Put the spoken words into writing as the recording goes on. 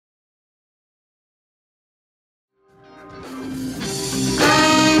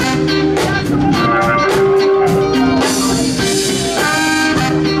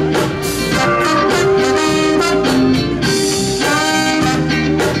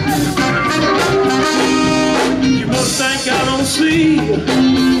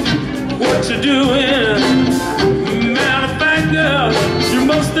you're doing. Matter of fact, girl, you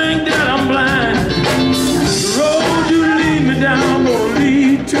must think that I'm blind. The road you lead me down gonna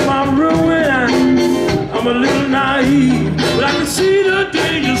lead to my ruin. I'm a little naive, but I can see the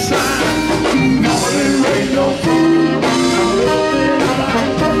danger sign. Mama didn't raise no fool.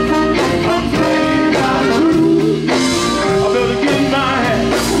 I'm playing by the rules. I better get my hat.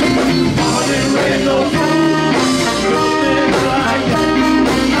 Mama didn't raise no fool.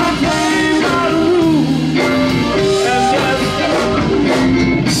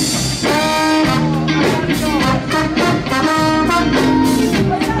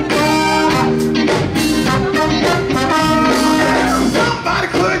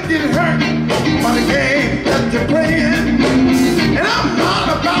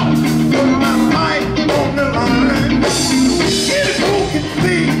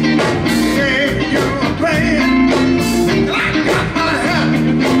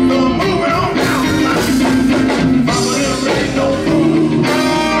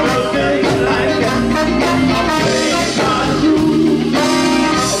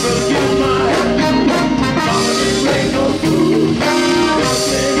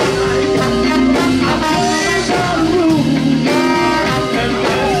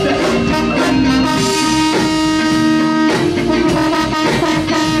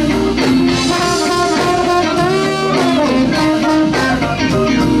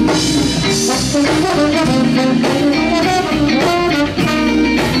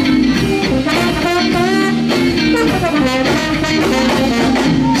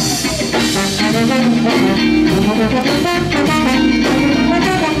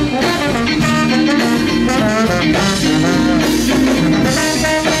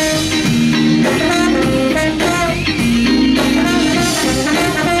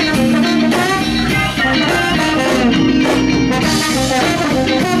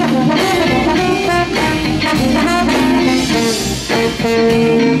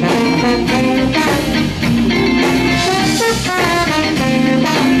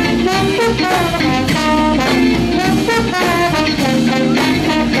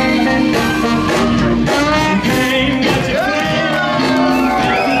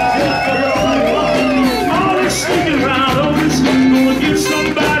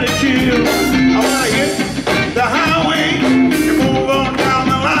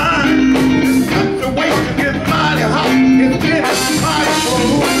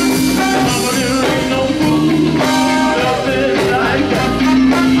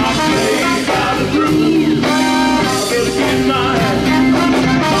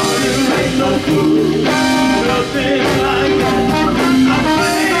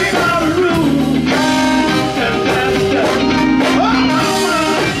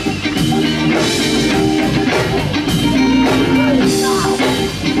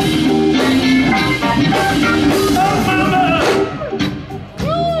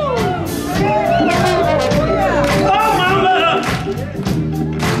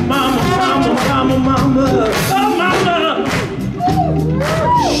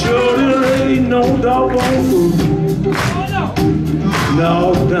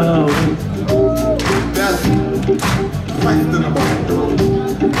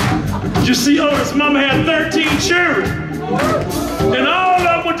 You see, Otis' mama had 13 children, and all of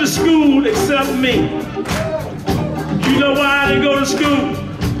them went to school except me. You know why I didn't go to school?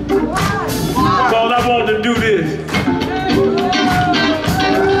 Because I wanted to do this.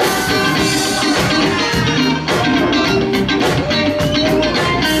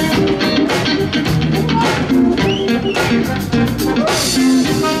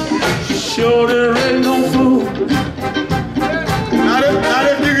 Sure there ain't no fool. Not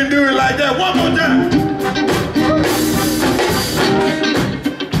if you can do it like that. One more time.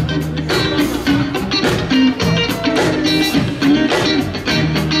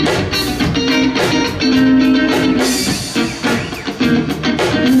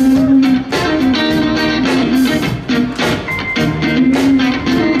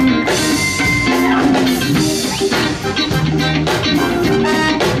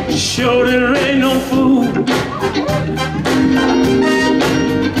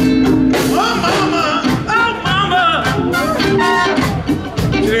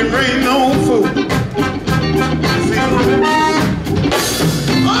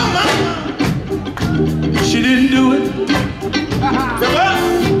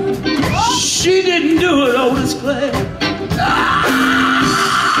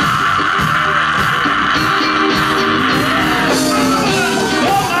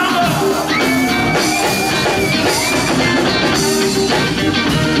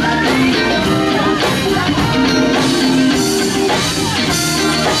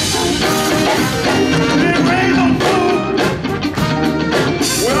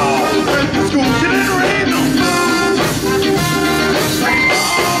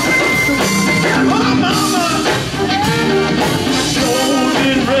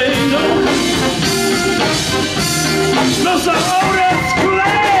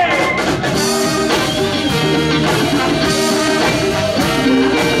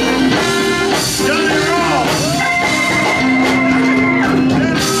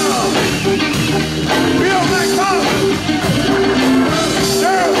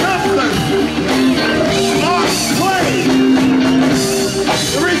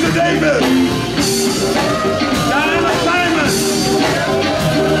 baby.